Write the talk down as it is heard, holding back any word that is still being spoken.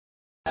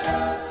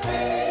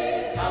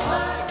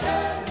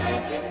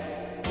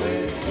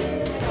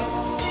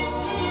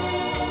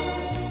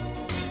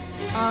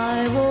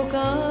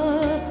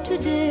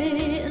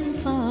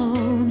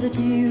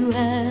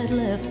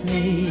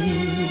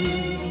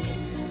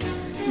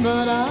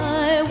but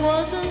I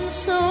wasn't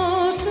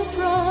so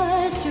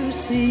surprised to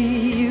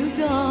see you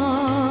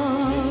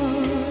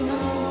gone.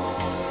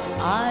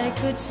 I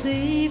could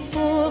see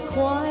for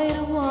quite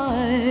a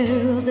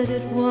while that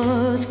it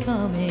was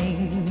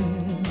coming,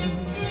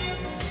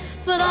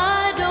 but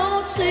I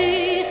don't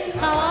see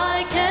how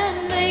I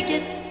can make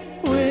it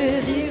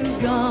with you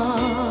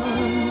gone.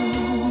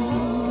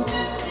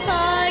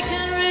 I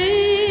can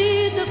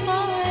read the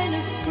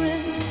finest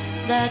print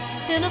that's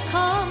in a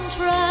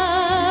contract,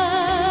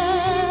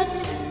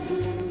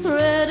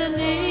 thread a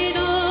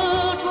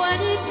needle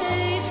 20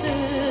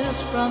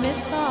 paces from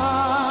its side,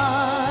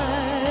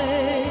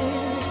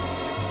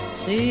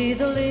 see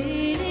the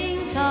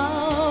leaning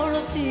tower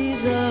of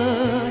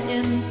Pisa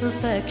in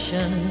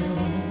perfection,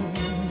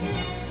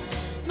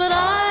 but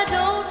I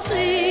don't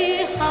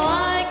see how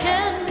I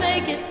can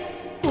make it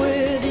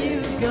with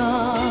you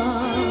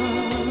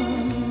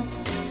gone.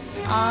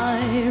 I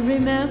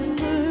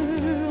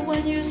remember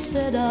when you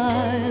said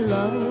I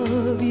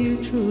love you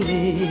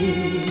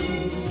truly,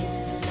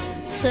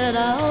 said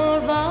our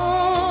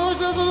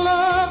vows of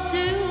love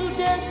till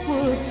death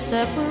would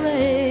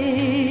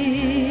separate.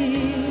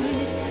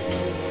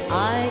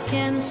 I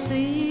can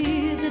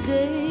see the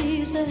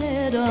days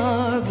ahead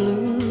are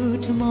blue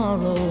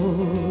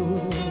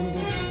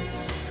tomorrows,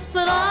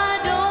 but I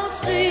don't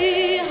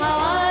see how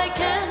I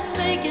can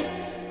make it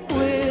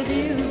with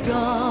you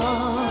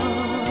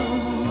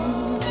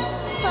gone.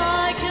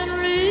 I can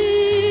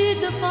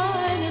read the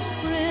finest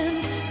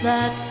print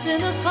that's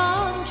in a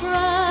contract,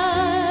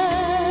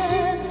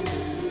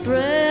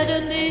 thread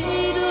a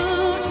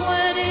needle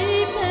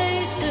 20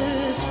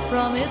 paces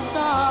from its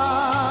side,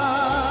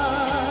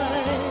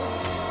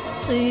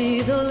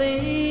 see the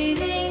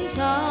leaning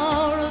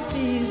tower of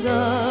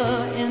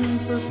Pisa in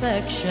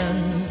perfection,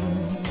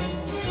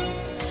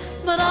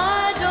 but I